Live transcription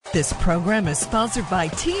This program is sponsored by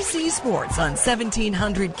TC Sports on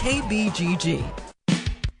 1700 KBGG.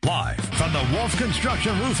 Live from the Wolf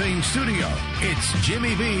Construction Roofing Studio, it's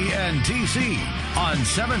Jimmy B and TC on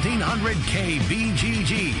 1700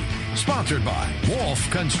 KBGG. Sponsored by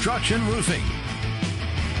Wolf Construction Roofing.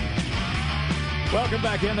 Welcome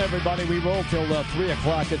back in, everybody. We roll till 3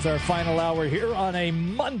 o'clock. It's our final hour here on a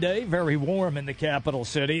Monday. Very warm in the capital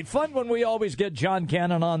city. Fun when we always get John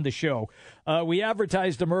Cannon on the show. We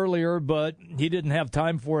advertised him earlier, but he didn't have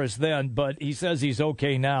time for us then. But he says he's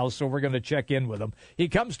okay now, so we're going to check in with him. He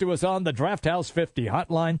comes to us on the Draft House 50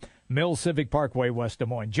 hotline, Mill Civic Parkway, West Des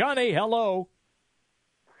Moines. Johnny, hello.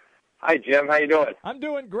 Hi, Jim. How you doing? I'm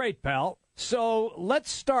doing great, pal. So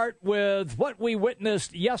let's start with what we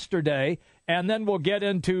witnessed yesterday, and then we'll get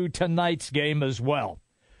into tonight's game as well.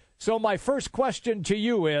 So my first question to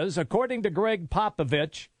you is, according to Greg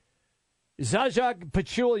Popovich, Zaza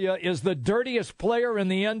Pachulia is the dirtiest player in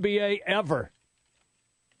the NBA ever.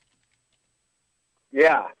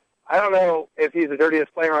 Yeah. I don't know if he's the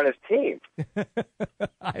dirtiest player on his team.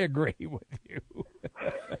 I agree with you.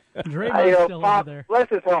 Draymond's still Pop, over there. Bless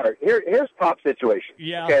his heart. Here's Pop's situation.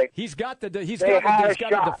 Yeah, okay? he's got to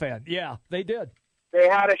defend. Yeah, they did. They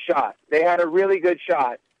had a shot. They had a really good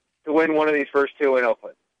shot to win one of these first two in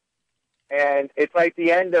Oakland. And it's like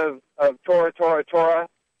the end of Tora, Tora, Tora,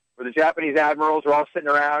 where the Japanese admirals are all sitting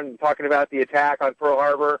around and talking about the attack on Pearl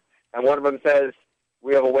Harbor, and one of them says,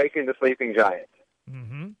 "We have awakened the sleeping giant."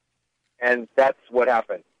 Mm-hmm. And that's what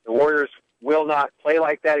happened. The Warriors will not play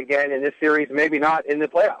like that again in this series, maybe not in the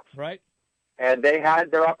playoffs. Right. And they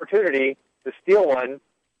had their opportunity to steal one,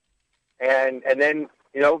 and then,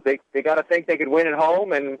 you know, they got to think they could win at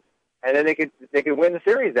home, and then they could win the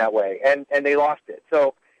series that way, and they lost it.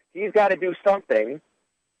 So he's got to do something.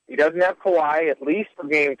 He doesn't have Kawhi, at least for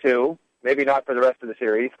Game 2, maybe not for the rest of the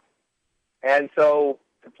series. And so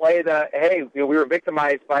to play we were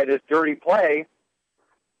victimized by this dirty play,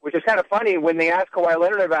 which is kind of funny when they asked Kawhi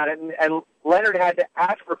Leonard about it, and Leonard had to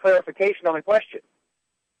ask for clarification on the question.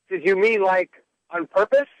 Did you mean, like, on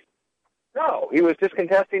purpose? No, he was just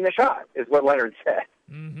contesting the shot, is what Leonard said.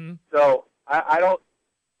 Mm-hmm. So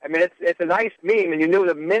it's a nice meme, and you knew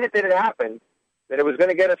the minute that it happened that it was going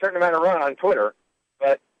to get a certain amount of run on Twitter,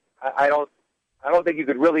 but I don't think you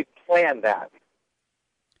could really plan that.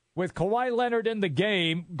 With Kawhi Leonard in the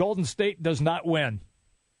game, Golden State does not win.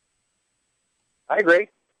 I agree.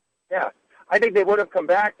 Yeah. I think they would have come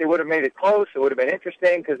back. They would have made it close. It would have been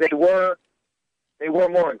interesting because they were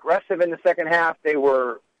more aggressive in the second half. They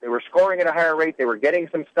were scoring at a higher rate. They were getting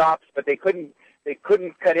some stops, but they couldn't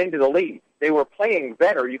cut into the lead. They were playing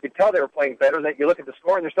better. You could tell they were playing better. That you look at the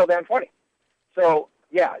score and they're still down 20. So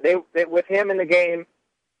yeah, they with him in the game,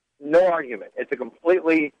 no argument. It's a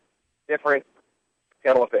completely different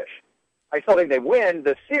kettle of fish. I still think they win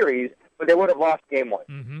the series, but they would have lost Game 1.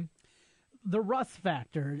 Mm-hmm. The rust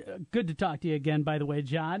factor. Good to talk to you again, by the way,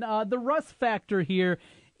 John. The rust factor here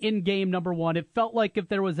in game number 1, it felt like if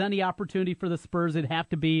there was any opportunity for the Spurs, it'd have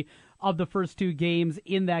to be of the first two games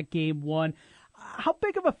in that Game 1. How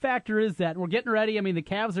big of a factor is that? We're getting ready. I mean, the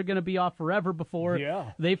Cavs are going to be off forever before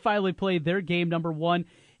they finally play their game number 1.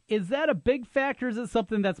 Is that a big factor? Is it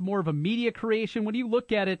something that's more of a media creation? When you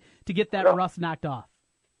look at it to get that rust knocked off?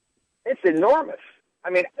 It's enormous. I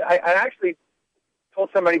mean, I actually told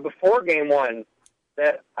somebody before Game 1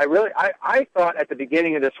 that I thought at the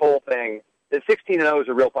beginning of this whole thing that 16-0 is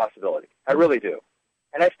a real possibility. I really do.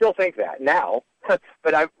 And I still think that now.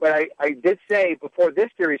 but I did say before this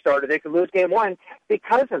series started they could lose Game 1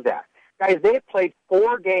 because of that. Guys, they have played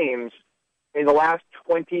 4 games in the last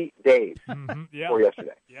 20 days before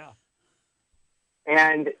yesterday. Yeah.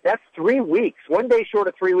 And that's 3 weeks. 1 day short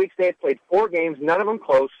of 3 weeks, they had played 4 games, none of them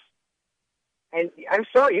close. And I'm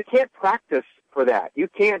sorry, you can't practice for that. You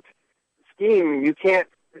can't scheme.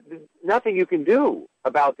 Nothing you can do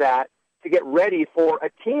about that to get ready for a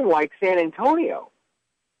team like San Antonio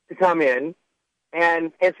to come in.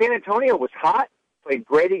 And San Antonio was hot, played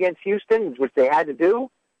great against Houston, which they had to do.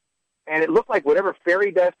 And it looked like whatever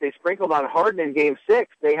fairy dust they sprinkled on Harden in Game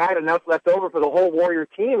 6, they had enough left over for the whole Warrior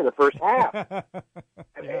team in the first half.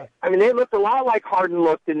 I mean, they looked a lot like Harden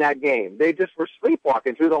looked in that game. They just were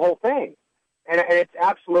sleepwalking through the whole thing. And it's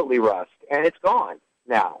absolutely rust, and it's gone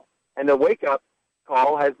now. And the wake-up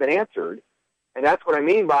call has been answered, and that's what I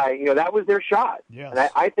mean by, that was their shot. Yes. And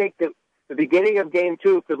I think that the beginning of Game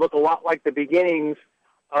 2 could look a lot like the beginnings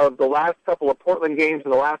of the last couple of Portland games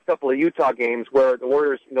and the last couple of Utah games where the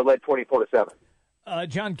Warriors led 24-7.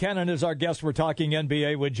 John Cannon is our guest. We're talking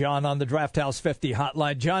NBA with John on the Draft House 50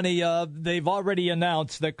 hotline. Johnny, they've already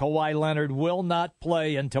announced that Kawhi Leonard will not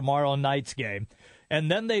play in tomorrow night's game. and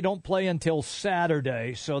then they don't play until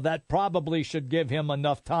Saturday, so that probably should give him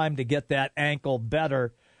enough time to get that ankle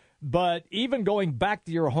better. But even going back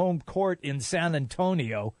to your home court in San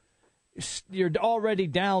Antonio, you're already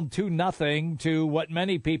down 2-0 to what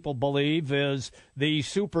many people believe is the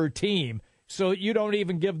super team. So you don't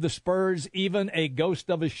even give the Spurs even a ghost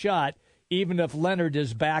of a shot, even if Leonard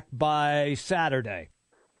is back by Saturday.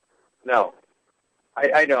 No,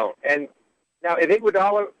 I don't. And now if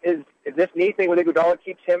this knee thing with Iguodala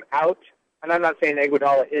keeps him out, and I'm not saying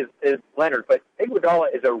Iguodala is Leonard, but Iguodala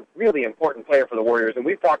is a really important player for the Warriors, and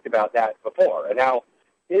we've talked about that before. And how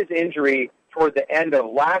his injury toward the end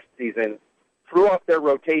of last season threw off their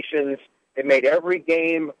rotations. It made every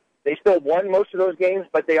game. They still won most of those games,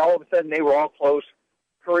 but all of a sudden they were all close.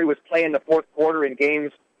 Curry was playing the fourth quarter in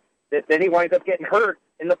games that then he winds up getting hurt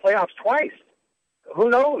in the playoffs twice. Who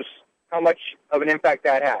knows how much of an impact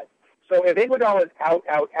that had? So if Iguodala is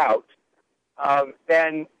out,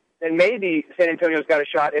 then maybe San Antonio's got a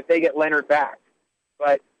shot if they get Leonard back.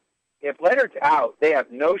 But if Leonard's out, they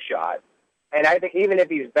have no shot. And I think even if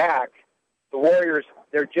he's back, the Warriors,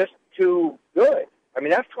 they're just too good. I mean,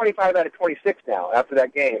 that's 25 out of 26 now after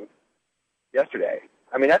that game yesterday.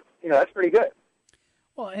 I mean, that's pretty good.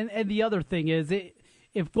 Well, and the other thing is,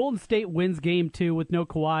 if Golden State wins Game 2 with no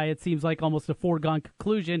Kawhi, it seems like almost a foregone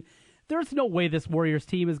conclusion. There's no way this Warriors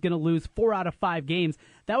team is going to lose 4 out of 5 games.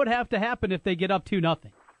 That would have to happen if they get up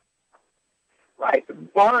 2-0. Right,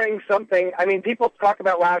 barring something. I mean, people talk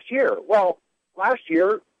about last year. Well, last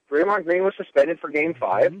year, Draymond Green was suspended for Game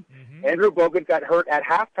 5. Mm-hmm. Andrew Bogut got hurt at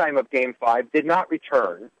halftime of Game 5, did not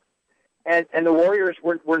return. And the Warriors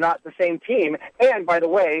were not the same team. And, by the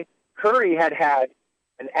way, Curry had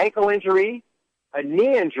an ankle injury, a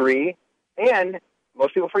knee injury, and,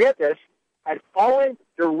 most people forget this, had fallen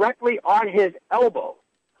directly on his elbow.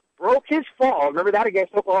 Broke his fall. Remember that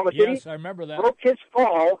against Oklahoma City? Yes, I remember that. Broke his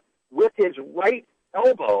fall with his right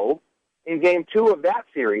elbow in Game 2 of that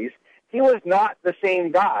series. He was not the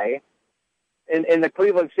same guy in the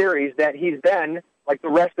Cleveland series that he's been like the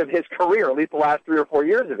rest of his career, at least the last 3 or 4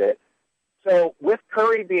 years of it. So with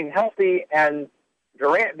Curry being healthy and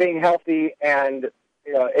Durant being healthy and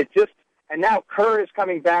and now Kerr is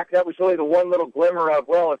coming back. That was really the one little glimmer of,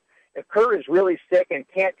 well, if Kerr is really sick and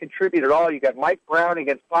can't contribute at all, you got Mike Brown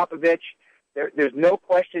against Popovich. There's no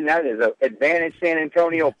question that is an advantage, San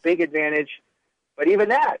Antonio, big advantage. But even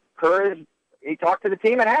that, he talked to the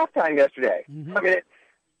team at halftime yesterday. Mm-hmm. I mean,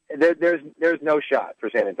 there's no shot for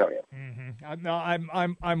San Antonio. Mm-hmm. No,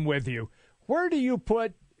 I'm with you. Where do you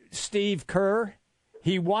put Steve Kerr?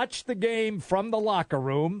 He watched the game from the locker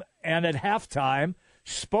room and at halftime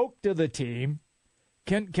spoke to the team.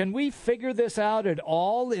 Can we figure this out at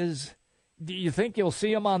all? Do you think you'll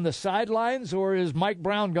see him on the sidelines, or is Mike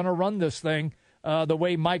Brown going to run this thing the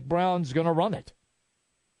way Mike Brown's going to run it?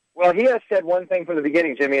 Well, he has said one thing from the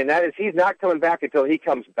beginning, Jimmy, and that is he's not coming back until he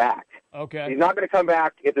comes back. Okay. He's not going to come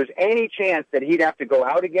back. If there's any chance that he'd have to go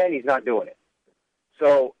out again, he's not doing it.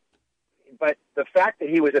 So, but the fact that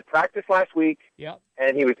he was at practice last week, yep,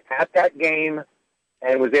 and he was at that game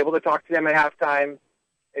and was able to talk to them at halftime,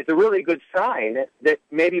 it's a really good sign that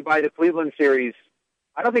maybe by the Cleveland series,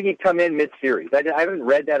 I don't think he'd come in mid-series. I haven't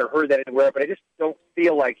read that or heard that anywhere, but I just don't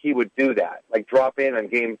feel like he would do that, like drop in on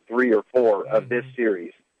Game 3 or 4 of this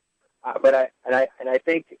series. But I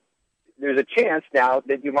think there's a chance now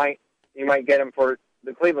that you might get him for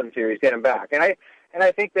the Cleveland series, get him back, and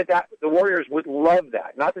I think that the Warriors would love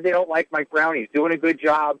that. Not that they don't like Mike Brown; he's doing a good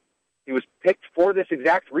job. He was picked for this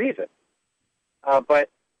exact reason, but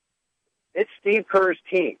it's Steve Kerr's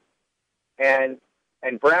team, and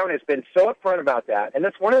Brown has been so upfront about that. And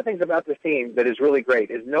that's one of the things about this team that is really great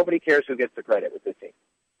is nobody cares who gets the credit with this team.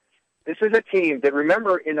 This is a team that,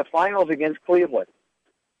 remember, in the finals against Cleveland,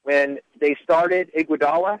 when they started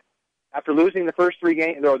Iguodala after losing the first 3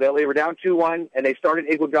 games, they were down 2-1, and they started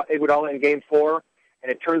Iguodala in Game 4,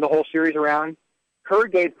 and it turned the whole series around. Kerr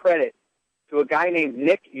gave credit to a guy named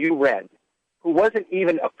Nick Uren, who wasn't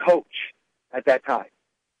even a coach at that time.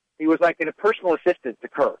 He was like a personal assistant to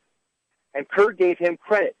Kerr. And Kerr gave him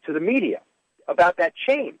credit to the media about that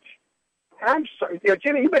change. And I'm sorry,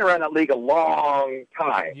 Jimmy, you've been around that league a long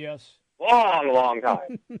time. Yes. Long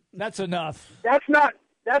time. That's enough. That's not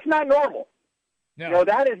normal. No.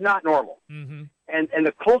 That is not normal. Mm-hmm. And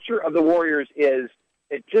the culture of the Warriors is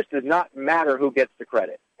it just does not matter who gets the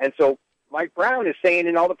credit. And so Mike Brown is saying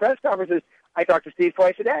in all the press conferences, I talk to Steve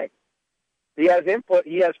twice a day. He has input.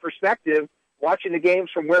 He has perspective. Watching the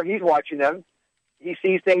games from where he's watching them, he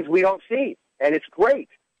sees things we don't see, and it's great.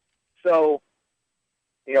 So,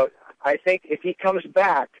 I think if he comes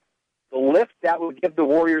back, the lift that would give the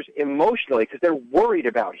Warriors emotionally, because they're worried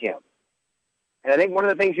about him. And I think one of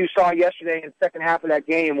the things you saw yesterday in the second half of that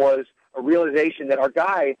game was a realization that our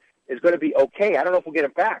guy is going to be okay. I don't know if we'll get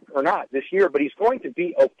him back or not this year, but he's going to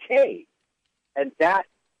be okay. And that's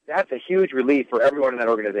a huge relief for everyone in that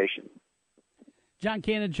organization. John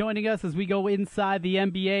Cannon joining us as we go inside the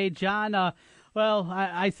NBA. John,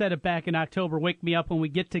 I said it back in October, wake me up when we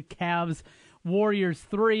get to Cavs Warriors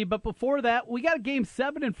 3. But before that, we got a Game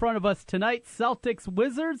 7 in front of us tonight, Celtics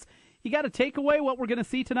Wizards. You got a takeaway what we're going to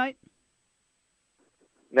see tonight?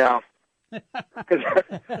 No.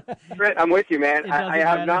 Trent, I'm with you, man. I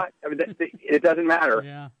have not. I mean, it doesn't matter.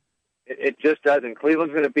 Yeah. It just doesn't.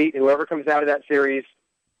 Cleveland's going to beat whoever comes out of that series,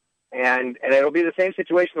 and it'll be the same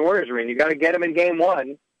situation the Warriors are in. You got to get them in Game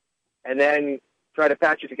 1, and then try to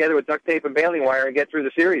patch it together with duct tape and baling wire and get through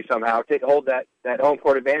the series somehow. Hold that home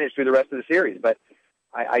court advantage through the rest of the series. But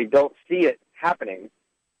I don't see it happening,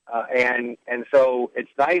 and so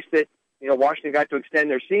it's nice that Washington got to extend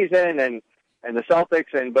their season and the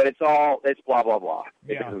Celtics, but it's blah blah blah.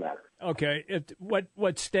 It doesn't matter. Okay.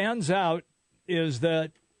 What stands out is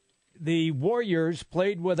that the Warriors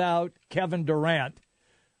played without Kevin Durant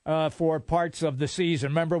for parts of the season.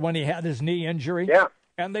 Remember when he had his knee injury? Yeah.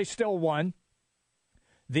 And they still won.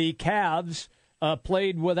 The Cavs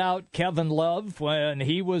played without Kevin Love when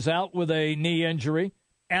he was out with a knee injury,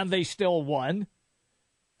 and they still won.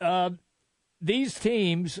 These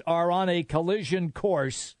teams are on a collision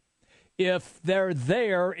course. If they're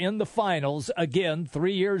there in the finals, again,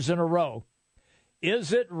 3 years in a row,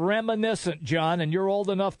 is it reminiscent, John, and you're old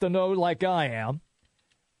enough to know like I am,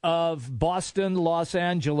 of Boston, Los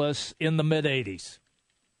Angeles in the mid-'80s?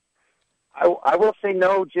 I will say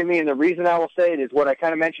no, Jimmy, and the reason I will say it is what I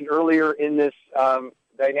kind of mentioned earlier in this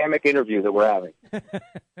dynamic interview that we're having.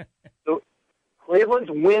 So Cleveland's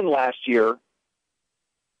win last year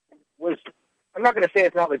was, I'm not going to say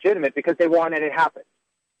it's not legitimate because they won and it happened,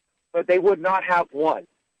 but they would not have won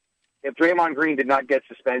if Draymond Green did not get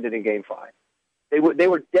suspended in Game 5. They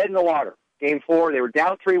were dead in the water. Game 4, they were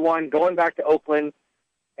down 3-1, going back to Oakland,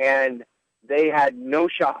 and they had no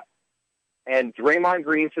shot. And Draymond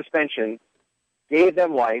Green's suspension gave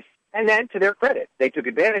them life. And then, to their credit, they took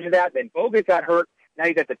advantage of that. Then Bogut got hurt. Now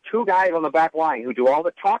you got the two guys on the back line who do all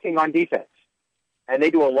the talking on defense. And they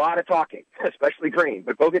do a lot of talking, especially Green,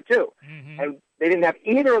 but Bogut too. Mm-hmm. And they didn't have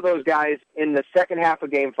either of those guys in the second half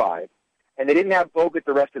of Game 5. And they didn't have Bogut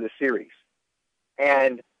the rest of the series.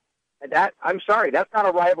 And that, I'm sorry, that's not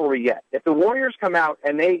a rivalry yet. If the Warriors come out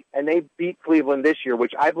and they beat Cleveland this year,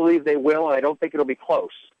 which I believe they will, and I don't think it'll be close,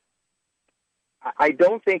 I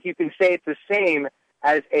don't think you can say it's the same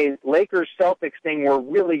as a Lakers-Celtics thing where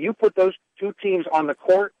really you put those two teams on the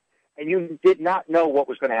court and you did not know what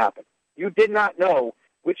was going to happen. You did not know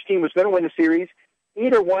which team was going to win the series.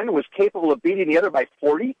 Either one was capable of beating the other by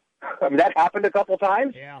 40. I mean, that happened a couple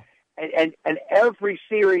times. Yeah. And every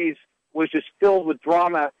series was just filled with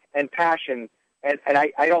drama and passion, and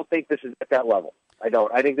I don't think this is at that level. I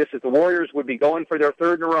don't. I think this is the Warriors would be going for their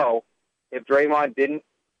third in a row if Draymond didn't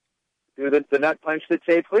do the nut punch that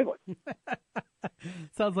saved Cleveland.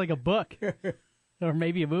 Sounds like a book or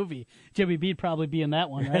maybe a movie. Jimmy B'd probably be in that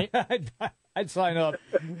one, right? I'd sign up.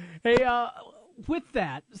 Hey, with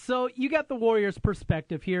that, so you got the Warriors'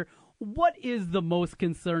 perspective here. What is the most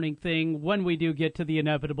concerning thing when we do get to the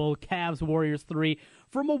inevitable Cavs-Warriors 3?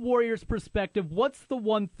 From a Warriors perspective, what's the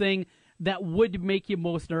one thing that would make you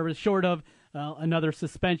most nervous, short of another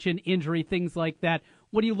suspension, injury, things like that?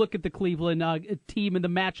 What do you look at the Cleveland team and the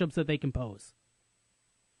matchups that they can pose?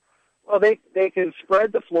 Well, they can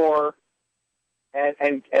spread the floor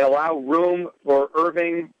and allow room for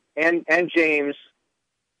Irving and James,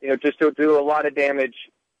 just to do a lot of damage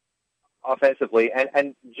offensively,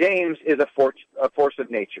 and James is a force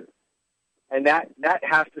of nature, and that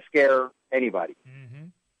has to scare anybody. Mm-hmm.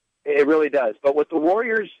 It really does. But what the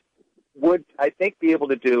Warriors would, I think, be able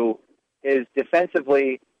to do is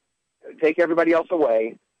defensively take everybody else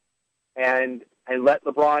away and let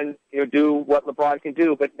LeBron do what LeBron can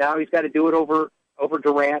do. But now he's got to do it over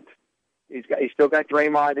Durant. He's still got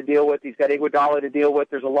Draymond to deal with. He's got Iguodala to deal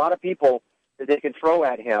with. There's a lot of people that they can throw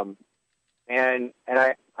at him. And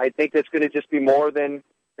I think that's going to just be more than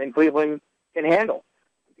Cleveland can handle.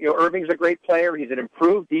 Irving's a great player. He's an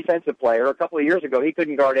improved defensive player. A couple of years ago, he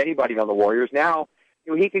couldn't guard anybody on the Warriors. Now,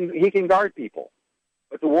 he can guard people.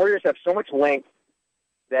 But the Warriors have so much length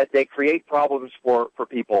that they create problems for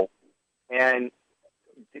people. And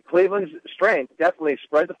Cleveland's strength definitely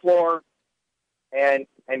spread the floor and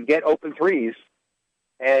get open threes.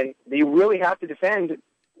 And you really have to defend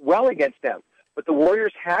well against them. But the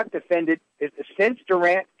Warriors have defended, since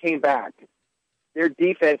Durant came back, their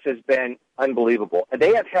defense has been unbelievable. And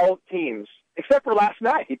they have held teams except for last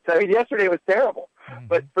night. I mean, yesterday was terrible.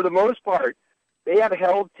 But for the most part, they have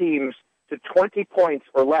held teams to 20 points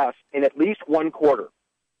or less in at least one quarter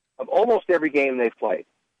of almost every game they've played,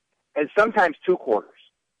 and sometimes 2 quarters.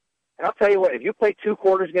 And I'll tell you what, if you play 2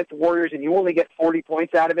 quarters against the Warriors and you only get 40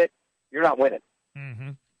 points out of it, you're not winning.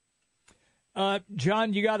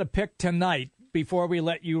 John, you got to pick tonight before we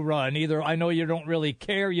let you run. Either, I know you don't really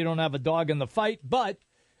care, you don't have a dog in the fight, but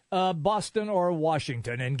Boston or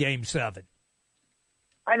Washington in Game 7.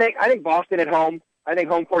 I think Boston at home. I think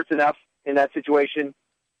home court's enough in that situation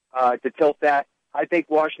to tilt that. I think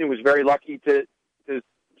Washington was very lucky to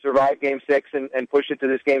survive Game 6 and push it to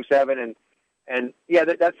this Game 7. And yeah,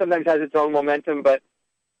 that sometimes has its own momentum, but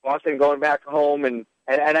Boston going back home and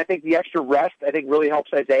I think the extra rest, I think, really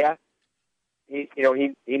helps Isaiah. He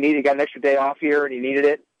got an extra day off here, and he needed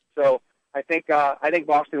it. So I think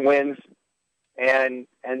Boston wins, and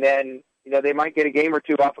then they might get a game or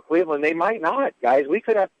two off of Cleveland. They might not, guys. We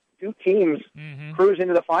could have 2 teams cruise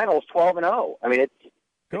into the finals 12-0. I mean, it's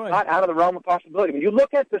not out of the realm of possibility. When you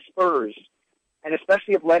look at the Spurs, and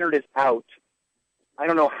especially if Leonard is out, I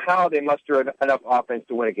don't know how they muster enough offense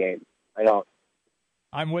to win a game. I don't.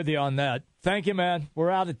 I'm with you on that. Thank you, man. We're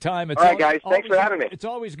out of time. All right, guys. Thanks for having me. It's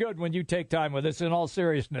always good when you take time with us. In all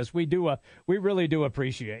seriousness, we really do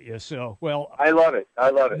appreciate you. So, well, I love it.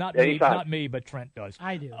 Not me, but Trent does.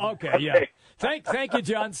 I do. Okay, yeah. Thank you,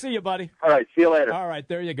 John. See you, buddy. All right, see you later. All right,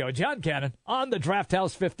 there you go. John Cannon on the Draft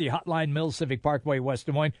House 50 Hotline, Mills Civic Parkway, West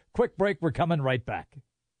Des Moines. Quick break. We're coming right back.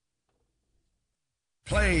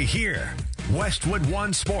 Play here. Westwood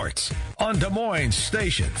One Sports on Des Moines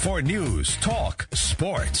Station for news, talk,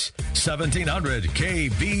 sports. 1700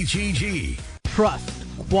 KBGG. Trust,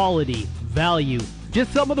 quality, value.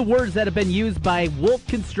 Just some of the words that have been used by Wolf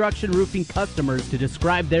Construction Roofing customers to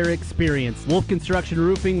describe their experience. Wolf Construction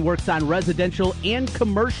Roofing works on residential and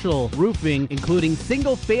commercial roofing, including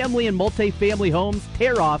single-family and multi-family homes,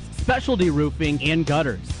 tear-offs, specialty roofing, and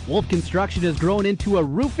gutters. Wolf Construction has grown into a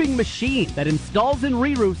roofing machine that installs and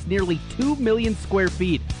re-roofs nearly 2 million square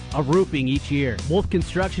feet of roofing each year. Wolf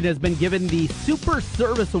Construction has been given the Super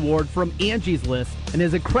Service Award from Angie's List and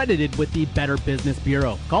is accredited with the Better Business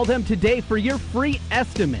Bureau. Call them today for your free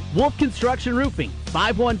estimate. Wolf Construction Roofing,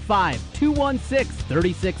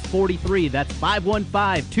 515-216-3643. That's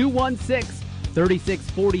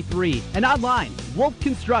 515-216-3643. And online,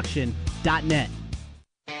 wolfconstruction.net.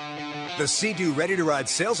 The Sea-Doo Ready to Ride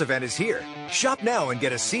sales event is here. Shop now and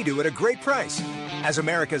get a Sea-Doo at a great price. As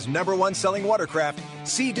America's #1 selling watercraft,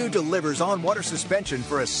 Sea-Doo delivers on-water suspension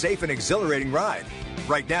for a safe and exhilarating ride.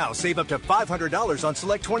 Right now, save up to $500 on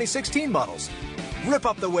select 2016 models. Rip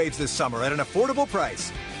up the waves this summer at an affordable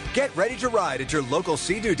price. Get ready to ride at your local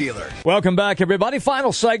Sea-Doo dealer. Welcome back, everybody.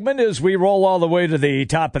 Final segment as we roll all the way to the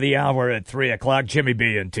top of the hour at 3 o'clock. Jimmy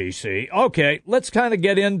B and TC. Okay, let's kind of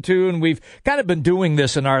get into, and we've kind of been doing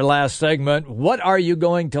this in our last segment, what are you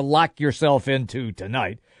going to lock yourself into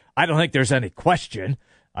tonight? I don't think there's any question.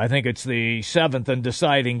 I think it's the 7th and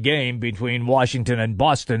deciding game between Washington and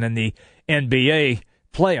Boston in the NBA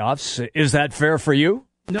playoffs. Is that fair for you?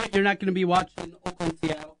 No, you're not going to be watching Oakland,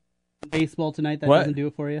 Seattle baseball tonight. That doesn't do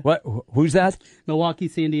it for you. What? Who's that? Milwaukee,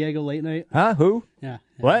 San Diego, late night. Huh? Who? Yeah.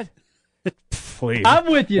 What? Please.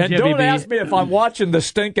 I'm with you, and Jimmy don't B. ask me if I'm watching the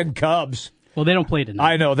stinking Cubs. Well, they don't play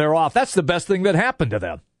tonight. I know, they're off. That's the best thing that happened to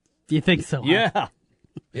them. Do you think so? Yeah.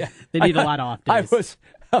 Yeah. They need a lot of off days.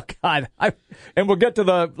 Oh, God. And let me get to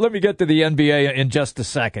the NBA in just a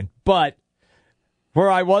second. But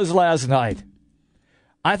where I was last night,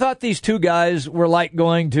 I thought these two guys were like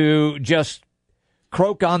going to just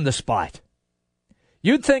croak on the spot.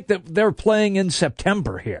 You'd think that they're playing in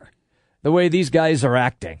September here, the way these guys are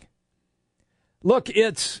acting. Look,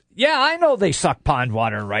 I know they suck pond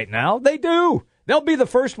water right now. They do. They'll be the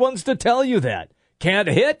first ones to tell you that. Can't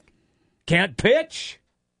hit, can't pitch,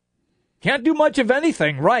 can't do much of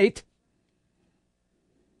anything right.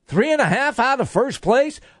 3.5 out of first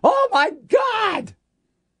place? Oh, my God!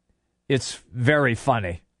 It's very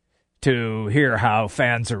funny to hear how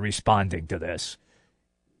fans are responding to this.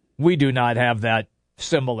 We do not have that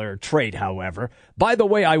similar trait, however. By the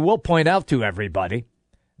way, I will point out to everybody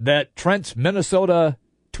that Trent's Minnesota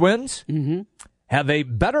Twins have a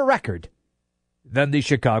better record than the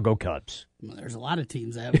Chicago Cubs. Well, there's a lot of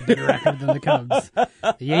teams that have a better record than the Cubs.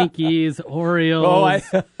 The Yankees, Orioles.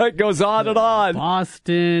 It goes on and on.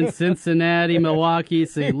 Boston, Cincinnati, Milwaukee,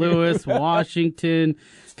 St. Louis, Washington,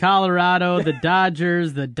 Colorado, the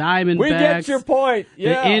Dodgers, the Diamondbacks. We get your point.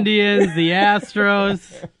 Yeah. The Indians, the Astros.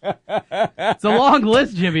 It's a long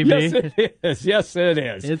list, Jimmy B. Yes, it is. Yes, it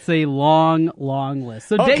is. It's a long, long list.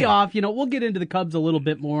 So Okay. day off, we'll get into the Cubs a little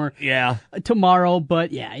bit more Yeah. tomorrow,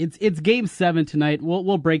 but yeah, it's Game 7 tonight.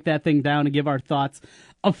 We'll break that thing down and give our thoughts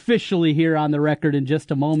officially here on the record in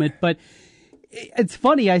just a moment. But it's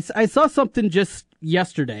funny, I saw something just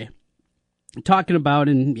yesterday talking about,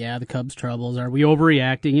 and yeah, the Cubs' troubles. Are we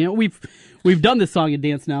overreacting? We've done this song and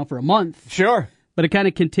dance now for a month. Sure. But it kind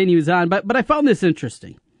of continues on. But I found this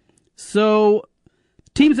interesting. So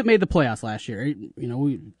teams that made the playoffs last year,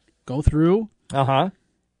 we go through. Uh-huh.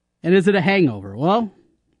 And is it a hangover? Well,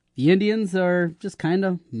 the Indians are just kind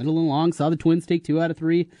of middle along. Saw the Twins take 2 out of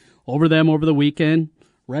 3 over them over the weekend.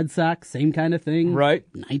 Red Sox, same kind of thing. Right.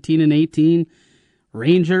 19-18.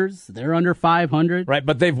 Rangers, they're under 500. Right,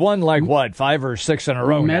 but they've won 5 or 6 in a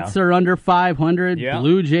row Mets now. are under 500. Yeah.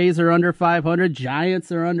 Blue Jays are under 500. Giants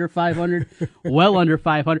are under 500. Well under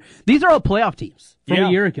 500. These are all playoff teams from Yeah.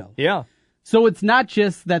 a year ago. Yeah. So it's not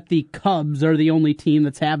just that the Cubs are the only team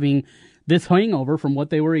that's having this hangover from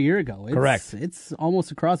what they were a year ago. Correct. It's almost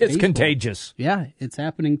across It's baseball. contagious. Yeah, it's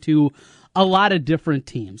happening to a lot of different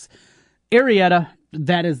teams. Arrieta,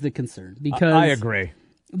 that is the concern because I agree.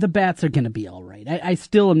 the bats are going to be all right. I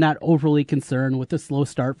still am not overly concerned with the slow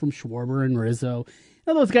start from Schwarber and Rizzo.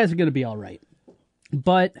 Those guys are going to be all right.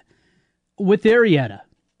 But with Arrieta,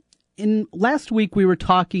 last week we were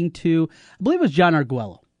talking to, I believe it was John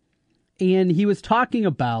Arguello, and he was talking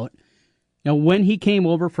about when he came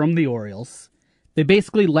over from the Orioles, they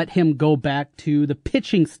basically let him go back to the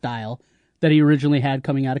pitching style that he originally had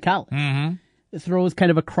coming out of college. Mm-hmm. It throws kind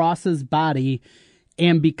of across his body.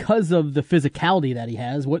 And because of the physicality that he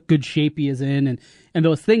has, what good shape he is in, and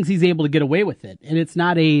those things, he's able to get away with it. And it's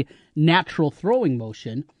not a natural throwing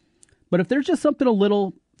motion. But if there's just something a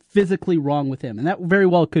little physically wrong with him, and that very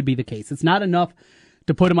well could be the case. It's not enough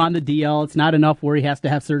to put him on the DL. It's not enough where he has to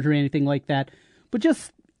have surgery or anything like that. But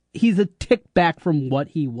just he's a tick back from what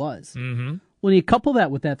he was. Mm-hmm. When you couple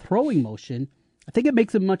that with that throwing motion, I think it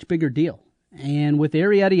makes a much bigger deal. And with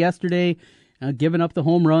Arrieta yesterday, giving up the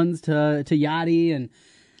home runs to Yachty, and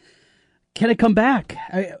can it come back?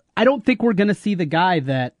 I don't think we're going to see the guy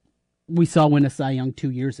that we saw win a Cy Young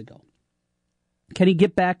 2 years ago. Can he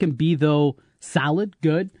get back and be, though, solid,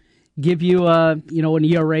 good, give you an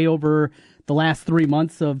ERA over the last 3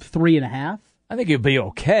 months of 3.5? I think he'll be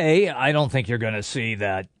okay. I don't think you're going to see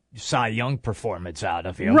that Cy Young performance out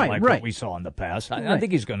of him Right. what we saw in the past. I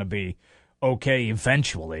think he's going to be okay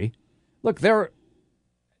eventually. Look,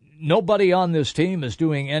 nobody on this team is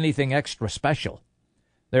doing anything extra special.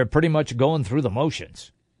 They're pretty much going through the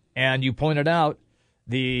motions. And you pointed out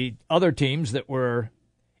the other teams that were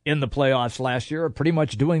in the playoffs last year are pretty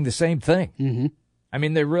much doing the same thing. Mm-hmm. I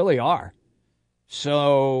mean, they really are.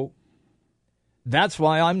 So that's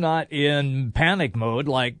why I'm not in panic mode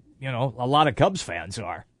like, a lot of Cubs fans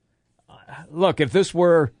are. Look, if this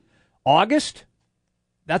were August,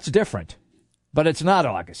 that's different. But it's not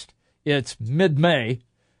August. It's mid-May.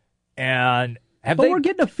 And we're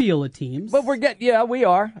getting a feel of teams. But we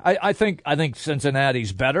are. I think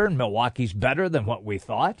Cincinnati's better and Milwaukee's better than what we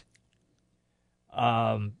thought.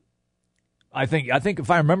 I think if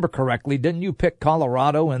I remember correctly, didn't you pick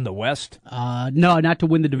Colorado in the West? No, not to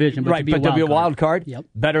win the division, but right, to be a wild card. Yep.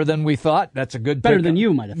 Better than we thought. That's a good better pick. than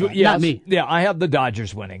you might have thought. Yes. Not me. Yeah, I have the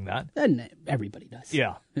Dodgers winning that. And everybody does.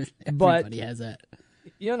 Yeah. Everybody has that.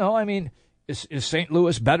 I mean, is St.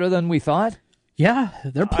 Louis better than we thought? Yeah,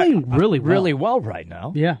 they're playing really well right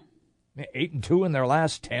now. Yeah. 8-2 in their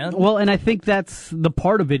last 10. Well, and I think that's the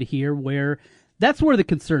part of it here where that's where the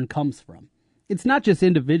concern comes from. It's not just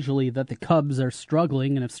individually that the Cubs are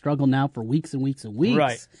struggling and have struggled now for weeks and weeks and weeks.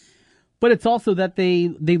 Right. But it's also that they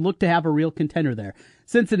look to have a real contender there.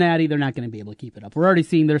 Cincinnati, they're not going to be able to keep it up. We're already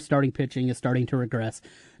seeing their starting pitching is starting to regress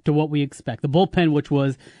to what we expect. The bullpen, which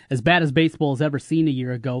was as bad as baseball has ever seen a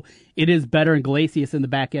year ago, it is better, and Iglesias in the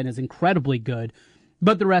back end is incredibly good.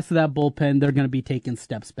 But the rest of that bullpen, they're going to be taking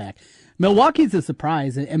steps back. Milwaukee's a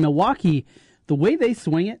surprise, and Milwaukee, the way they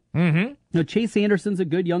swing it, Chase Anderson's a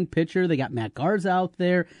good young pitcher. They got Matt Garza out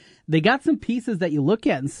there. They got some pieces that you look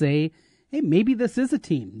at and say, hey, maybe this is a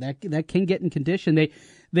team that can get in condition.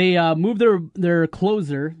 They moved their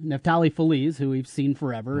closer, Neftali Feliz, who we've seen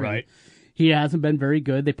forever. Right. He hasn't been very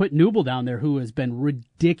good. They put Newble down there, who has been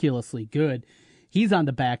ridiculously good. He's on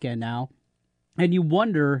the back end now. And you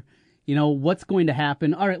wonder, what's going to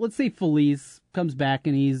happen. All right, let's say Feliz comes back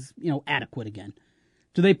and he's, adequate again.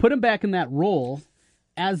 Do they put him back in that role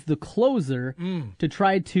as the closer to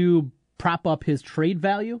try to prop up his trade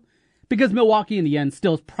value? Because Milwaukee, in the end,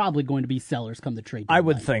 still is probably going to be sellers come the trade deadline. I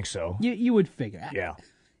would think so. You would figure. Yeah.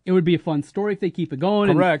 It would be a fun story if they keep it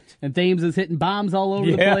going. Correct. And Thames is hitting bombs all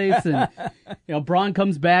over the place. And Braun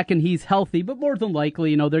comes back and he's healthy. But more than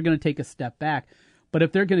likely, they're going to take a step back. But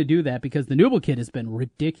if they're going to do that, because the Newble kid has been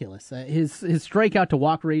ridiculous. His strikeout to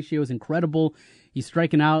walk ratio is incredible. He's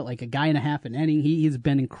striking out like a guy and a half an inning. He's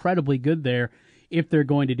been incredibly good there if they're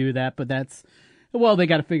going to do that. But they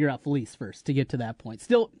got to figure out Felice first to get to that point.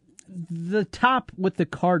 Still, the top with the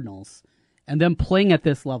Cardinals and them playing at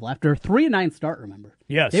this level after a 3-9 start, remember?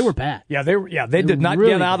 Yes. They were bad. Yeah, they did not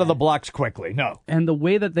really get out of the bad. blocks quickly, no. And the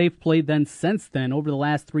way that they've played since then, over the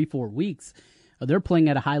last 3-4 weeks, they're playing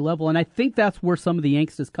at a high level. And I think that's where some of the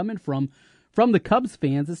angst is coming from the Cubs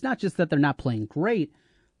fans. It's not just that they're not playing great,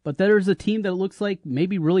 but there's a team that looks like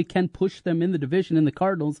maybe really can push them in the division in the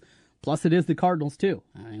Cardinals. Plus, it is the Cardinals, too.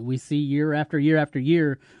 We see year after year after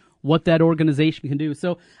year what that organization can do.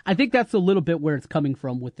 So I think that's a little bit where it's coming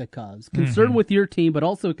from with the Cubs. Concern with your team, but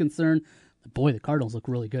also concern, boy, the Cardinals look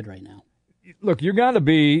really good right now. Look, you're going to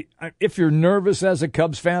be, if you're nervous as a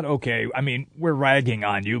Cubs fan, okay, I mean, we're ragging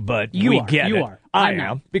on you, but we get it. You are. I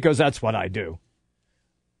am, because that's what I do.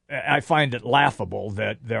 I find it laughable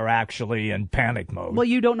that they're actually in panic mode. Well,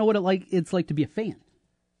 you don't know what it's like to be a fan.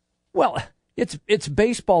 Well, it's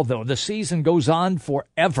baseball, though. The season goes on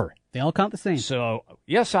forever. They all count the same. So,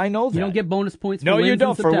 yes, I know that. You don't get bonus points for No, wins you in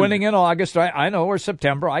don't. For September. winning in August, I know, or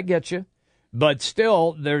September, I get you. But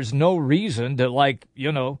still, there's no reason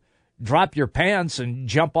to, drop your pants and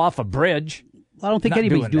jump off a bridge. Well, I don't think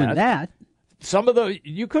anybody's doing that.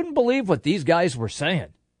 You couldn't believe what these guys were saying.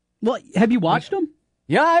 Well, have you watched them?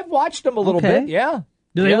 Yeah, I've watched them a little bit, yeah.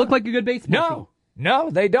 Do they look like a good baseball team? No,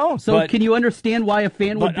 they don't. So can you understand why a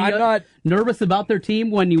fan would be nervous about their team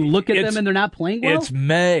when you look at them and they're not playing well? It's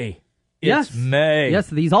May. Yes. May. Yes,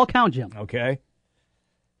 these all count, Jim. Okay.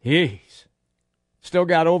 He's still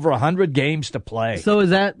got over 100 games to play. So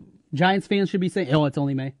is that Giants fans should be saying, it's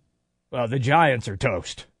only May? Well, the Giants are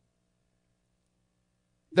toast.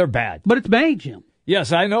 They're bad. But it's May, Jim.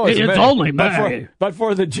 Yes, I know it's May. Only May. But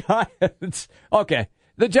for the Giants, okay,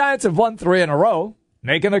 the Giants have won 3 in a row,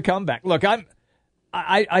 making a comeback. Look,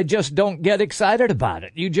 I just don't get excited about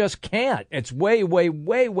it. You just can't. It's way, way,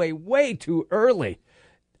 way, way, way too early.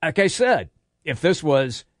 Like I said, if this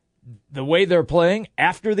was the way they're playing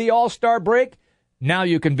after the All-Star break, now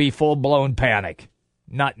you can be full-blown panic.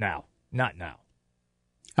 Not now. Not now.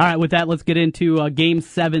 All right, with that, let's get into Game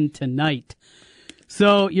 7 tonight.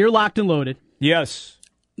 So you're locked and loaded. Yes.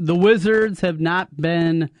 The Wizards have not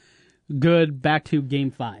been good back to Game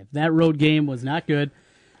 5. That road game was not good.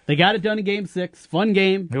 They got it done in Game 6. Fun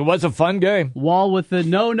game. It was a fun game. Wall with the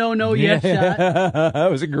no, yes shot. That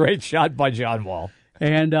was a great shot by John Wall.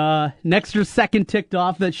 And an extra second ticked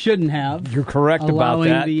off that shouldn't have. You're correct about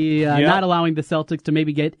that. Not allowing the Celtics to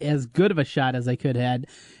maybe get as good of a shot as they could have had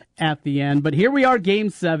at the end. But here we are, Game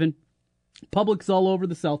 7. Public's all over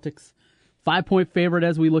the Celtics. 5-point favorite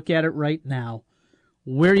as we look at it right now.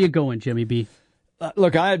 Where are you going, Jimmy B?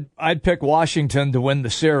 Look, I'd pick Washington to win the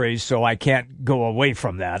series, so I can't go away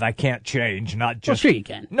from that. I can't change. Not just. Well, sure you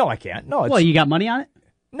can. No, I can't. No. Well, you got money on it?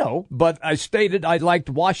 No, but I stated I liked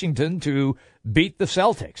Washington to beat the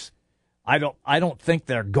Celtics. I don't think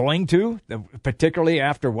they're going to, particularly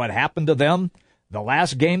after what happened to them the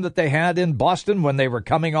last game that they had in Boston when they were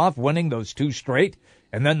coming off winning those 2 straight,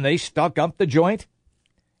 and then they stuck up the joint,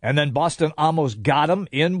 and then Boston almost got them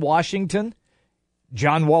in Washington.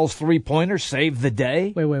 John Wall's 3-pointer saved the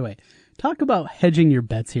day. Wait. Talk about hedging your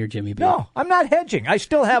bets here, Jimmy B. No, I'm not hedging. I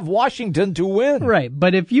still have Washington to win. Right,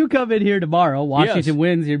 but if you come in here tomorrow, Washington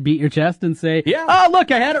wins, you beat your chest and say, yeah. Oh,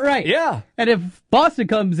 look, I had it right. Yeah. And if Boston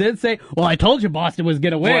comes in and say, well, I told you Boston was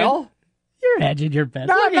going to win. Well, you're hedging your bets.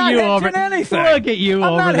 No, Look I'm not hedging anything. Look at you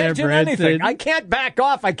I'm over not there, hedging Brinson. anything. I can't back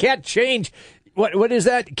off. I can't change. What is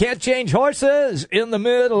that? Can't change horses in the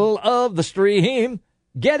middle of the stream.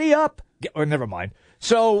 Giddy up. Never mind.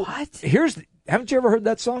 So haven't you ever heard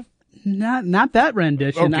that song? Not that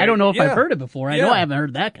rendition. Okay. I don't know if I've heard it before. I know I haven't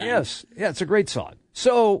heard that kind. Yes. Yeah, it's a great song.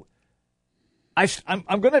 So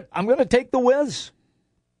I'm gonna take the Wiz.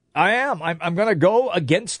 I am. I'm gonna go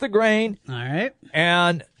against the grain. All right.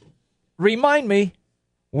 And remind me,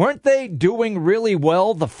 weren't they doing really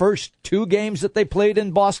well the first 2 games that they played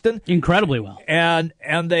in Boston? Incredibly well. And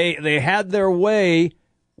they had their way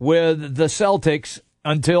with the Celtics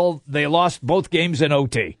until they lost both games in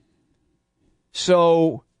OT.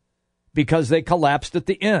 So, because they collapsed at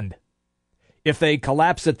the end. If they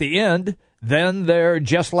collapse at the end, then they're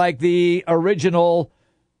just like the original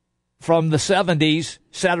from the 70s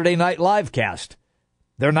Saturday Night Live cast.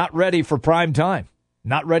 They're not ready for prime time.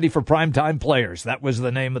 Not ready for primetime players. That was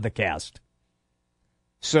the name of the cast.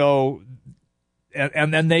 So,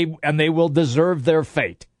 and then they will deserve their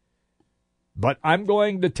fate. But I'm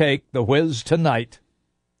going to take the Wiz tonight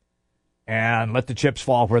and let the chips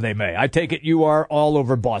fall where they may. I take it you are all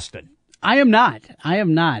over Boston. I am not.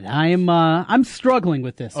 I'm struggling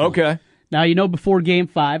with this one. Okay. Now, before Game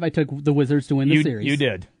 5, I took the Wizards to win the series. You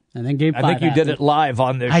did. And then Game 5 I think you did it live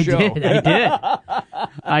on this show.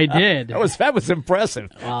 I did. That was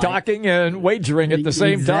impressive. Talking and wagering at the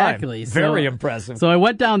same time. Very impressive. So I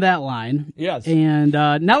went down that line. Yes. And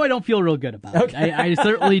now I don't feel real good about it. I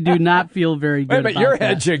certainly do not feel very good about it. But you're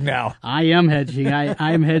hedging now. I am hedging.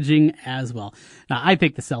 I am hedging as well. Now, I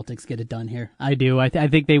think the Celtics get it done here. I do. I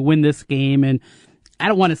think they win this game, and I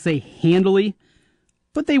don't want to say handily,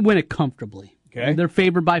 but they win it comfortably. Okay. They're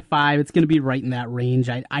favored by 5. It's going to be right in that range.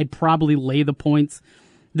 I'd probably lay the points.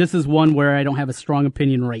 This is one where I don't have a strong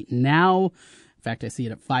opinion right now. In fact, I see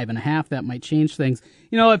it at 5.5. That might change things.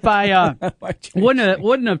 If I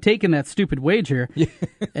wouldn't have taken that stupid wager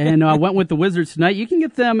and went with the Wizards tonight, you can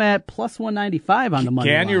get them at plus 195 on the money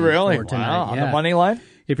line. Can you really? Wow, on the money line?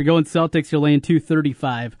 If you're going Celtics, you're laying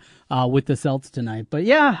 235 with the Celts tonight. But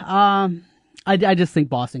I just think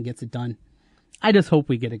Boston gets it done. I just hope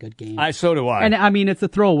we get a good game. So do I. And I mean, it's a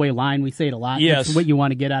throwaway line. We say it a lot. Yes. It's what you want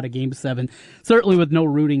to get out of Game 7. Certainly with no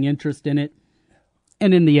rooting interest in it.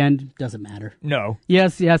 And in the end, doesn't matter. No.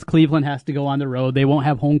 Yes, Cleveland has to go on the road. They won't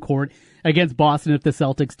have home court against Boston if the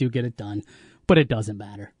Celtics do get it done. But it doesn't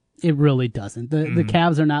matter. It really doesn't. The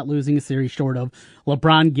Cavs are not losing a series short of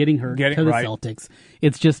LeBron getting hurt to the Celtics.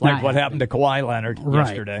 It's just like not what happening. happened to Kawhi Leonard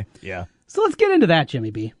yesterday. Yeah. So let's get into that, Jimmy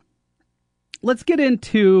B. Let's get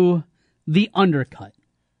into the undercut.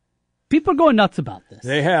 People are going nuts about this.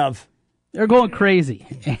 They have. They're going crazy.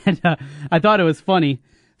 And I thought it was funny.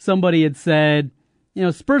 Somebody had said,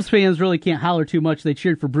 Spurs fans really can't holler too much. They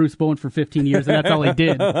cheered for Bruce Bowen for 15 years, and that's all he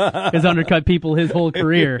did, is undercut people his whole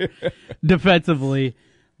career defensively.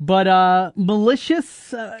 But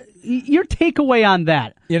malicious, your takeaway on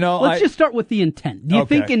that? Let's just start with the intent. Do you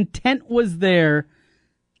think intent was there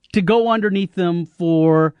to go underneath them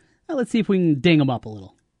for, let's see if we can ding them up a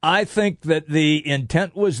little. I think that the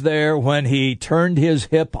intent was there when he turned his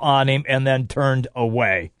hip on him and then turned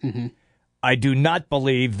away. Mm-hmm. I do not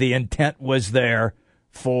believe the intent was there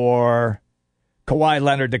for Kawhi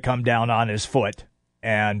Leonard to come down on his foot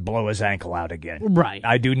and blow his ankle out again. Right.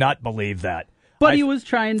 I do not believe that. But he was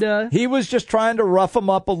trying to... He was just trying to rough him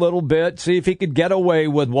up a little bit, see if he could get away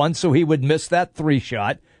with one so he would miss that 3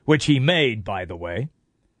 shot, which he made, by the way.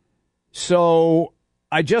 So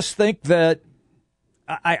I just think that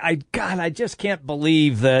I just can't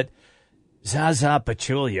believe that Zaza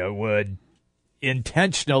Pachulia would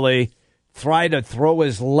intentionally try to throw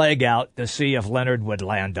his leg out to see if Leonard would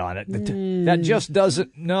land on it. That just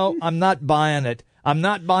doesn't, no, I'm not buying it. I'm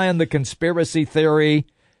not buying the conspiracy theory.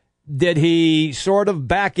 Did he sort of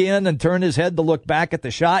back in and turn his head to look back at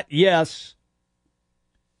the shot? Yes.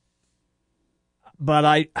 But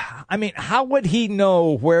I mean, how would he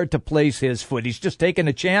know where to place his foot? He's just taking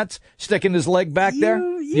a chance, sticking his leg back there?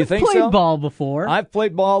 You think so? You've played ball before. I've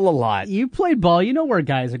played ball a lot. You played ball. You know where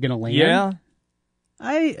guys are going to land. Yeah.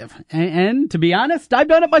 And to be honest, I've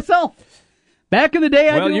done it myself. Back in the day,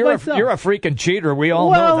 I did it myself. You're a freaking cheater. We all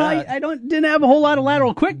know that. I didn't have a whole lot of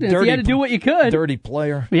lateral quickness. You had to do what you could. Dirty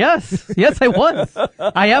player. Yes, I was.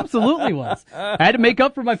 I absolutely was. I had to make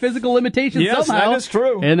up for my physical limitations somehow. Yes, that is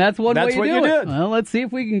true. And that's one way what you do it. Did. Well, let's see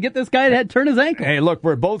if we can get this guy to turn his ankle. Hey, look,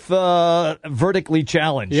 we're both vertically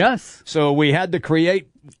challenged. Yes. So we had to create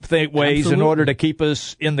ways in order to keep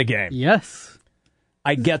us in the game. Yes.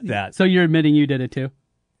 I get that. So you're admitting you did it too?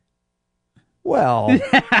 Well,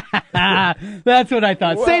 that's what I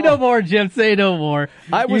thought. Say no more, Jim. Say no more.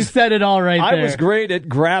 You said it all right there. I was great at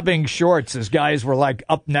grabbing shorts as guys were like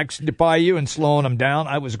up next by you and slowing them down.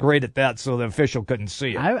 I was great at that so the official couldn't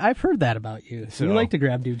see it. I've heard that about you. So you like to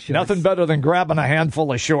grab dude shorts. Nothing better than grabbing a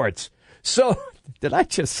handful of shorts. So did I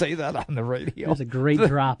just say that on the radio? That's a great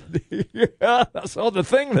drop. Yeah. So the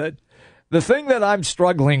thing that I'm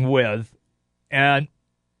struggling with, and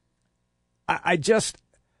I just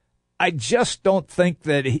don't think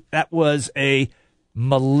that that was a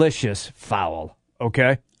malicious foul,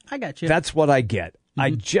 okay? I got you. That's what I get. Mm-hmm. I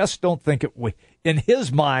just don't think it was. In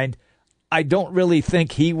his mind, I don't really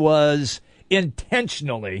think he was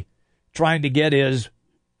intentionally trying to get his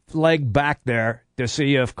leg back there to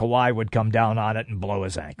see if Kawhi would come down on it and blow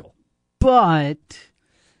his ankle. But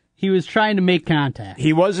he was trying to make contact.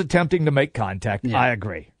 He was attempting to make contact. Yeah. I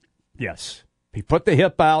agree. Yes. He put the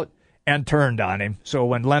hip out and turned on him. So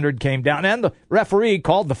when Leonard came down, and the referee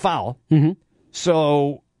called the foul. Mm-hmm.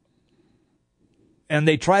 So and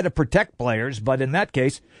they try to protect players. But in that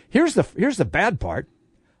case, here's the bad part.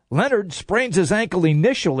 Leonard sprains his ankle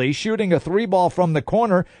initially shooting a 3-ball from the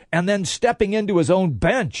corner and then stepping into his own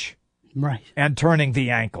bench. Right. And turning the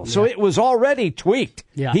ankle. Yeah. So it was already tweaked.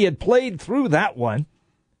 Yeah. He had played through that one.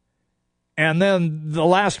 And then the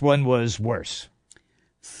last one was worse.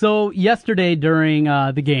 So yesterday during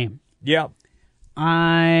the game. Yeah.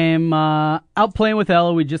 I'm out playing with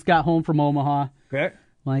Ella. We just got home from Omaha. Okay.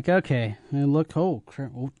 Like, okay. And look, oh,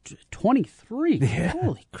 crap. 23. Yeah.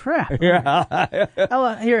 Holy crap. Yeah.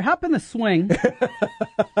 Ella, here, hop in the swing.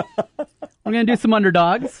 We're going to do some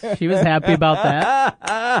underdogs. She was happy about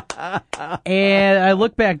that. And I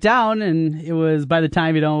look back down, and it was, by the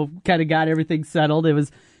time, kind of got everything settled, it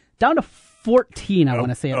was down to 14, I want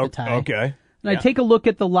to say, at the time. Okay. And I take a look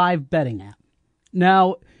at the live betting app.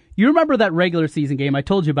 Now, you remember that regular season game? I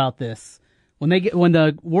told you about this. When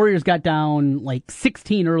the Warriors got down like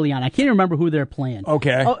 16 early on, I can't remember who they're playing.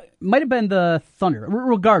 Okay. Oh, it might have been the Thunder,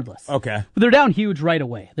 regardless. Okay. But they're down huge right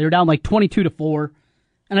away. They were down like 22-4.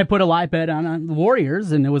 And I put a live bet on the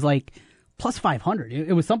Warriors, and it was like plus 500.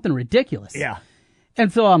 It was something ridiculous. Yeah.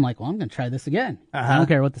 And so I'm like, well, I'm going to try this again. I don't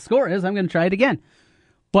care what the score is. I'm going to try it again.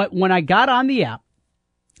 But when I got on the app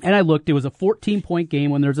and I looked, it was a 14-point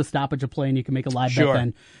game when there's a stoppage of play and you can make a live bet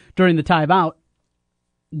then during the timeout.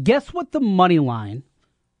 Guess what the money line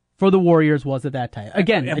for the Warriors was at that time?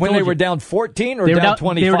 Again, and when they were down 14 or down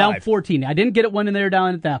 25? They were down 14. I didn't get it when they were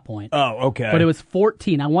down at that point. Oh, okay. But it was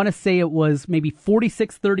 14. I want to say it was maybe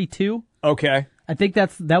 46-32. Okay. I think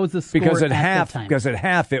that was the score because at half. Because at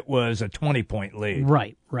half it was a 20-point lead.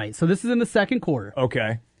 Right. So this is in the second quarter.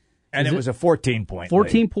 Okay. And it was a 14-point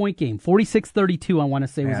 14-point game. 46-32, I want to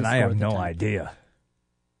say was the score. And I have at the no time. idea.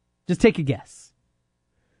 Just take a guess.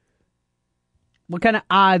 What kind of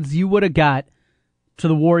odds you would have got to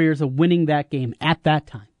the Warriors of winning that game at that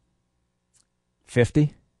time?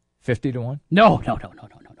 50? 50 to 1? No.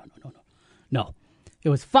 No. It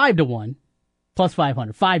was 5-1 plus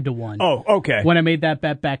 500. 5-1. Oh, okay. When I made that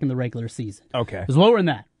bet back in the regular season. Okay. It was lower than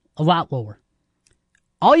that. A lot lower.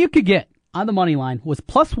 All you could get on the money line was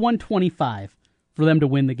plus 125 for them to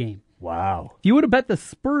win the game. Wow. If you would have bet the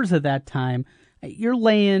Spurs at that time, you're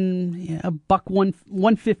laying a buck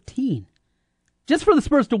 115. Just for the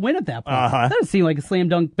Spurs to win at that point. That doesn't seem like a slam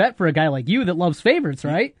dunk bet for a guy like you that loves favorites,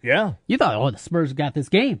 right? Yeah. You thought, the Spurs got this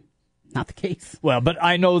game. Not the case. Well, but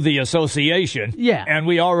I know the association. Yeah. And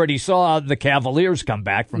we already saw the Cavaliers come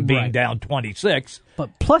back from being down 26.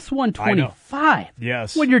 But plus 125.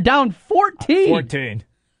 Yes. When you're down 14. 14.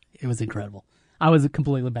 It was incredible. I was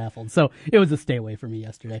completely baffled. So it was a stay away for me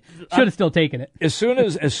yesterday. Should have still taken it. As soon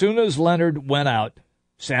as Leonard went out,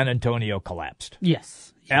 San Antonio collapsed. Yes.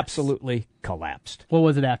 Absolutely collapsed. What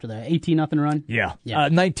was it after that? 18-0 run? Yeah.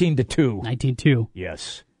 19-2. 19-2.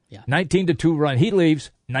 Yes. Yeah. 19-2 run. He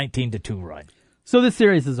leaves. 19-2 run. So this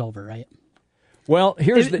series is over, right? Well,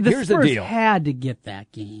 here's the Spurs deal. Had to get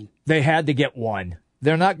that game. They had to get one.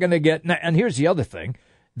 They're not going to get. And here's the other thing.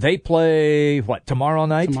 They play tomorrow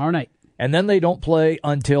night. Tomorrow night. And then they don't play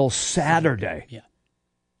until Saturday. Yeah.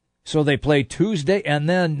 So they play Tuesday and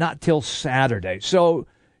then not till Saturday. So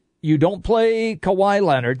you don't play Kawhi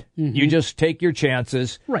Leonard. Mm-hmm. You just take your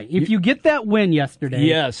chances. Right. If you get that win yesterday,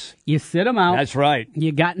 yes, you sit him out. That's right.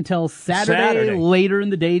 You got until Saturday. Later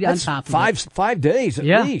in the day That's on top of it. 5 days at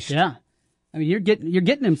least. Yeah. I mean, you're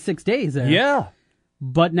getting him 6 days there. Yeah.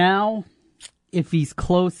 But now, if he's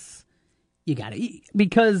close, you got to,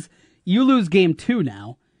 because you lose game 2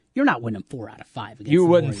 now. You're not winning 4 out of 5 against You the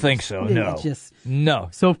wouldn't Warriors. think so, no. No.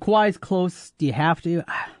 So if Kawhi's close, do you have to?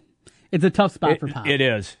 It's a tough spot for Pop. It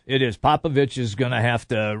is. Popovich is going to have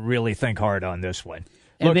to really think hard on this one.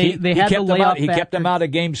 And Look, they had kept the layoff he kept them out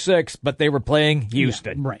of Game 6, but they were playing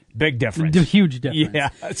Houston. Yeah, right. Big difference. Huge difference. Yeah.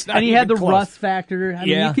 It's not and he even had the close. rust factor. I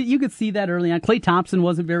mean, you could see that early on. Klay Thompson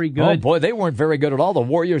wasn't very good. Oh, boy, they weren't very good at all. The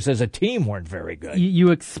Warriors as a team weren't very good.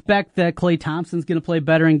 You expect that Klay Thompson's going to play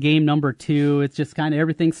better in game number 2. It's just kind of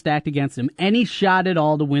everything stacked against him. Any shot at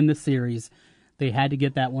all to win the series. They had to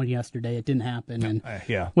get that one yesterday. It didn't happen. And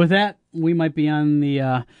with that, we might be on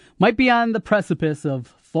the precipice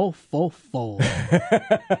of full.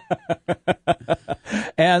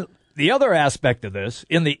 And the other aspect of this,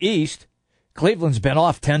 in the East, Cleveland's been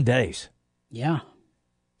off 10 days. Yeah.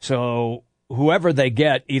 So whoever they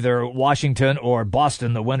get, either Washington or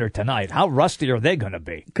Boston, the winner tonight, how rusty are they going to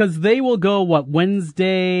be? Because they will go,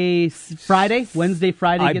 Wednesday, Friday? Wednesday,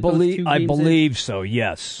 Friday, I get those 2 games I believe in? So,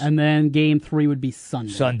 yes. And then game 3 would be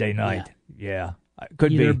Sunday. Sunday night, yeah.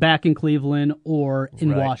 Could Either be. back in Cleveland or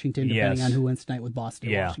in Right. Washington, depending on who wins tonight with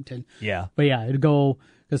Boston or Washington. Yeah. But it'd go,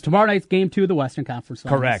 because tomorrow night's game 2 of the Western Conference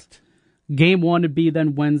Finals. Correct. Game 1 would be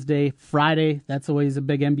then Wednesday. Friday, that's always a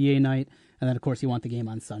big NBA night. And then, of course, you want the game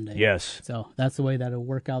on Sunday. Yes. So that's the way that it'll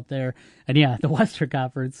work out there. And, yeah, the Western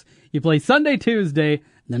Conference, you play Sunday, Tuesday,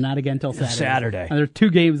 and then not again until Saturday. And there's 2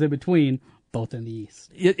 games in between, both in the East.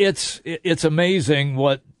 It's amazing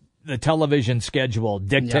what the television schedule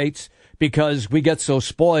dictates because we get so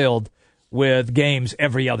spoiled with games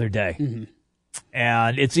every other day. Mm-hmm.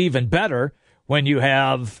 And it's even better when you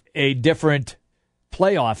have a different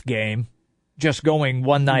playoff game just going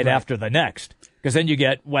one night after the next. Because then you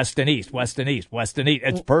get West and East, West and East, West and East.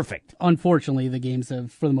 It's perfect. Unfortunately, the games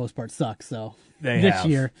have, for the most part, sucked. So this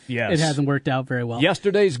year, it hasn't worked out very well.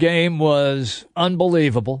 Yesterday's game was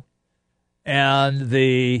unbelievable. And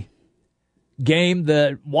the game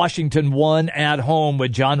that Washington won at home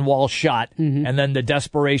with John Wall's shot and then the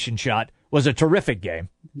desperation shot was a terrific game.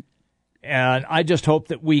 And I just hope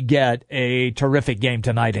that we get a terrific game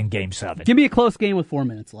tonight in Game 7. Give me a close game with 4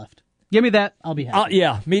 minutes left. Give me that. I'll be happy.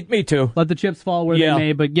 Yeah, me too. Let the chips fall where they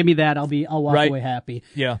may, but give me that. I'll walk away happy.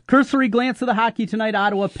 Yeah. Cursory glance of the hockey tonight.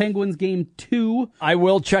 Ottawa Penguins Game 2. I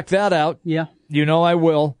will check that out. Yeah. You know I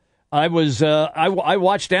will. I was I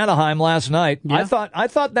watched Anaheim last night. Yeah. I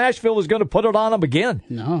thought Nashville was going to put it on them again.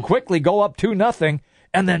 No. Quickly go up 2-0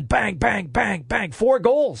 and then bang bang bang bang 4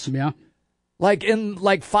 goals. Yeah. In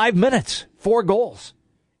 5 minutes, 4 goals.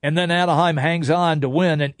 And then Anaheim hangs on to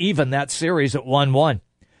win and even that series at 1-1.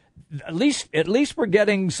 At least we're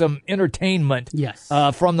getting some entertainment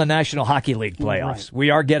from the National Hockey League playoffs. Right. We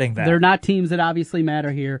are getting that. They're not teams that obviously matter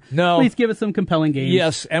here. No. At least give us some compelling games.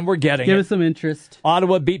 Yes, and we're getting Give us some interest.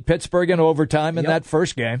 Ottawa beat Pittsburgh in overtime in that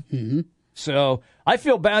first game. Mm-hmm. So I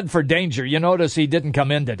feel bad for Danger. You notice he didn't come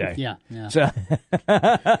in today. Yeah. So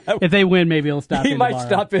if they win, maybe he'll stop in tomorrow. He might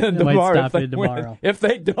stop in tomorrow. If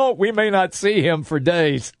they don't, we may not see him for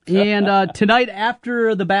days. And tonight,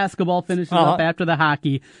 after the basketball finishes up, after the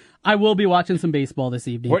hockey, I will be watching some baseball this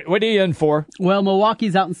evening. What are you in for? Well,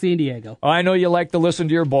 Milwaukee's out in San Diego. I know you like to listen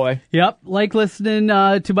to your boy. Yep, like listening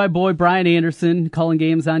to my boy Brian Anderson calling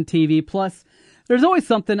games on TV. Plus, there's always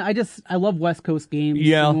something. I love West Coast games.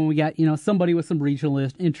 Yeah. When we got somebody with some regional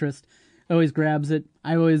interest, always grabs it.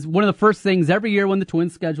 One of the first things every year when the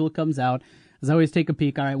Twins schedule comes out is I always take a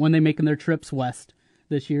peek. All right, when they making their trips west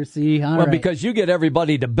this year, because you get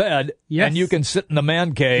everybody to bed and you can sit in the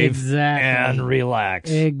man cave and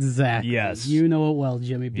relax. Exactly. Yes. You know it well,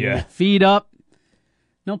 Jimmy B. Yeah. Feet up.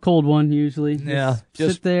 No cold one usually. Just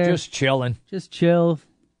sit there. Just chilling. Just chill.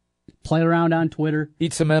 Play around on Twitter.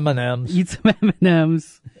 Eat some M&Ms. It's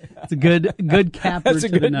a good capper That's a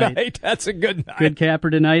to good the night. That's a good night. Good capper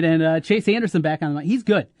tonight. And Chase Anderson back on the night. He's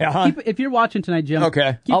good. Uh-huh. If you're watching tonight, Jim, keep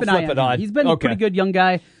an eye it on on. him. He's been a pretty good young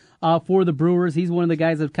guy. For the Brewers. He's one of the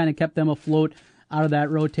guys that kind of kept them afloat out of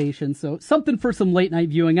that rotation. So something for some late night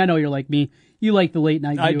viewing. I know you're like me. You like the late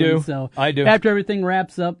night viewing. I do. After everything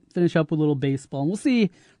wraps up, finish up with a little baseball. And we'll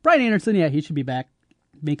see. Brian Anderson, he should be back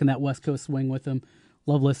making that West Coast swing with him.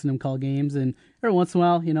 Love listening to him call games. And every once in a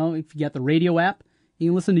while, if you got the radio app, you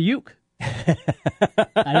can listen to Uke.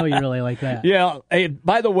 I know you really like that. Yeah. Hey,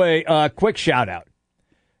 by the way, quick shout out.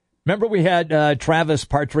 Remember we had Travis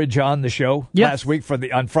Partridge on the show last week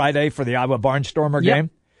on Friday for the Iowa Barnstormer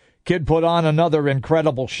game? Kid put on another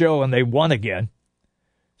incredible show, and they won again.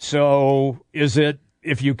 So is it,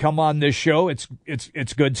 if you come on this show, it's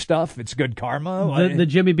good stuff? It's good karma? The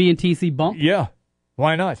Jimmy B and TC bump? Yeah.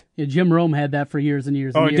 Why not? Yeah, Jim Rome had that for years and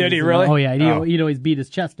years and years. Oh, did he really? Oh, yeah. He'd always beat his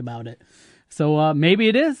chest about it. So maybe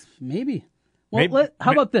it is. Maybe. Well,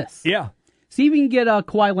 how about this? Yeah. See if we can get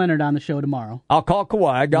Kawhi Leonard on the show tomorrow. I'll call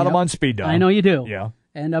Kawhi. I got him on speed dial. I know you do. Yeah.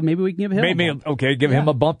 And maybe we can give him a bump. Okay, give him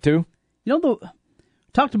a bump too.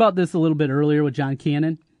 Talked about this a little bit earlier with John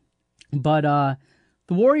Cannon, but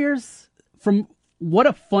the Warriors, from what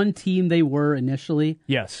a fun team they were initially.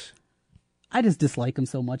 Yes. I just dislike them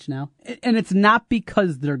so much now. And it's not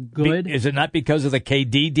because they're good. Is it not because of the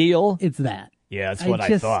KD deal? It's that. Yeah, that's what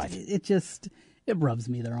I thought. It rubs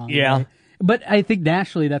me the wrong way. But I think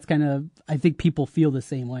nationally, I think people feel the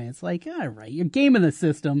same way. It's like, all right, you're gaming the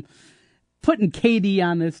system, putting KD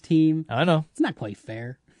on this team. I know. It's not quite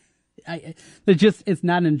fair. It's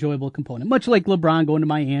not an enjoyable component. Much like LeBron going to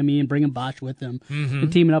Miami and bringing Bosh with him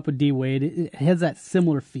and teaming up with D Wade. It has that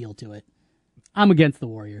similar feel to it. I'm against the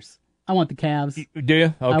Warriors. I want the Cavs. Do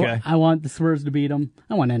you? Okay. I want the Spurs to beat them.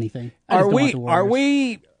 I want anything. Are we,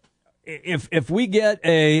 if we get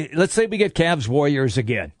let's say we get Cavs Warriors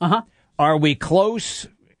again. Uh-huh. Are we close?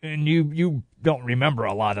 And you don't remember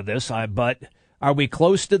a lot of this, but are we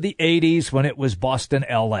close to the 80s when it was Boston,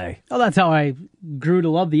 L.A.? Oh, that's how I grew to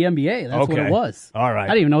love the NBA. That's what it was. All right. I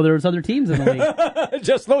didn't even know there was other teams in the league.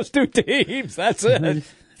 Just those two teams. That's it.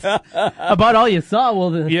 about all you saw.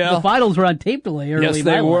 Well, the finals were on tape delay early. Yes,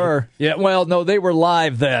 they were. Yeah, well, no, they were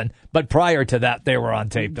live then, but prior to that, they were on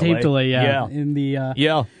tape delay. Tape delay, yeah. In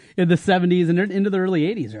the in the 70s and into the early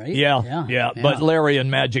 80s, right? Yeah. But Larry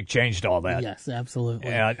and Magic changed all that. Yes, absolutely.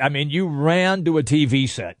 Yeah, I mean, you ran to a TV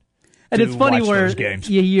set. And it's funny where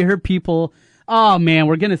you hear people, oh man,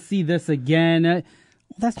 we're going to see this again. Well,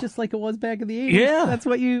 that's just like it was back in the 80s. Yeah.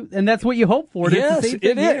 That's what you hope for. Yes, it's the same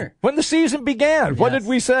thing here. When the season began, what did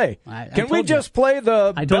we say? Can we just play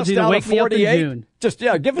the best out of 48? Just,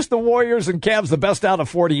 give us the Warriors and Cavs the best out of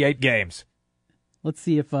 48 games. Let's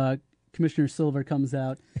see if Commissioner Silver comes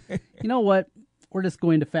out. You know what? We're just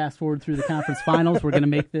going to fast forward through the conference finals. We're going to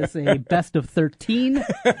make this a best of 13.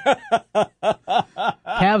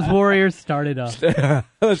 Cavs Warriors started up.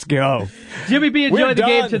 Let's go. Jimmy B, enjoy the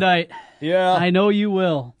game tonight. Yeah. I know you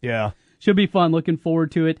will. Yeah. Should be fun. Looking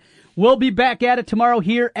forward to it. We'll be back at it tomorrow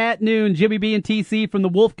here at noon. Jimmy B and TC from the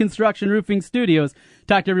Wolf Construction Roofing Studios.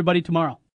 Talk to everybody tomorrow.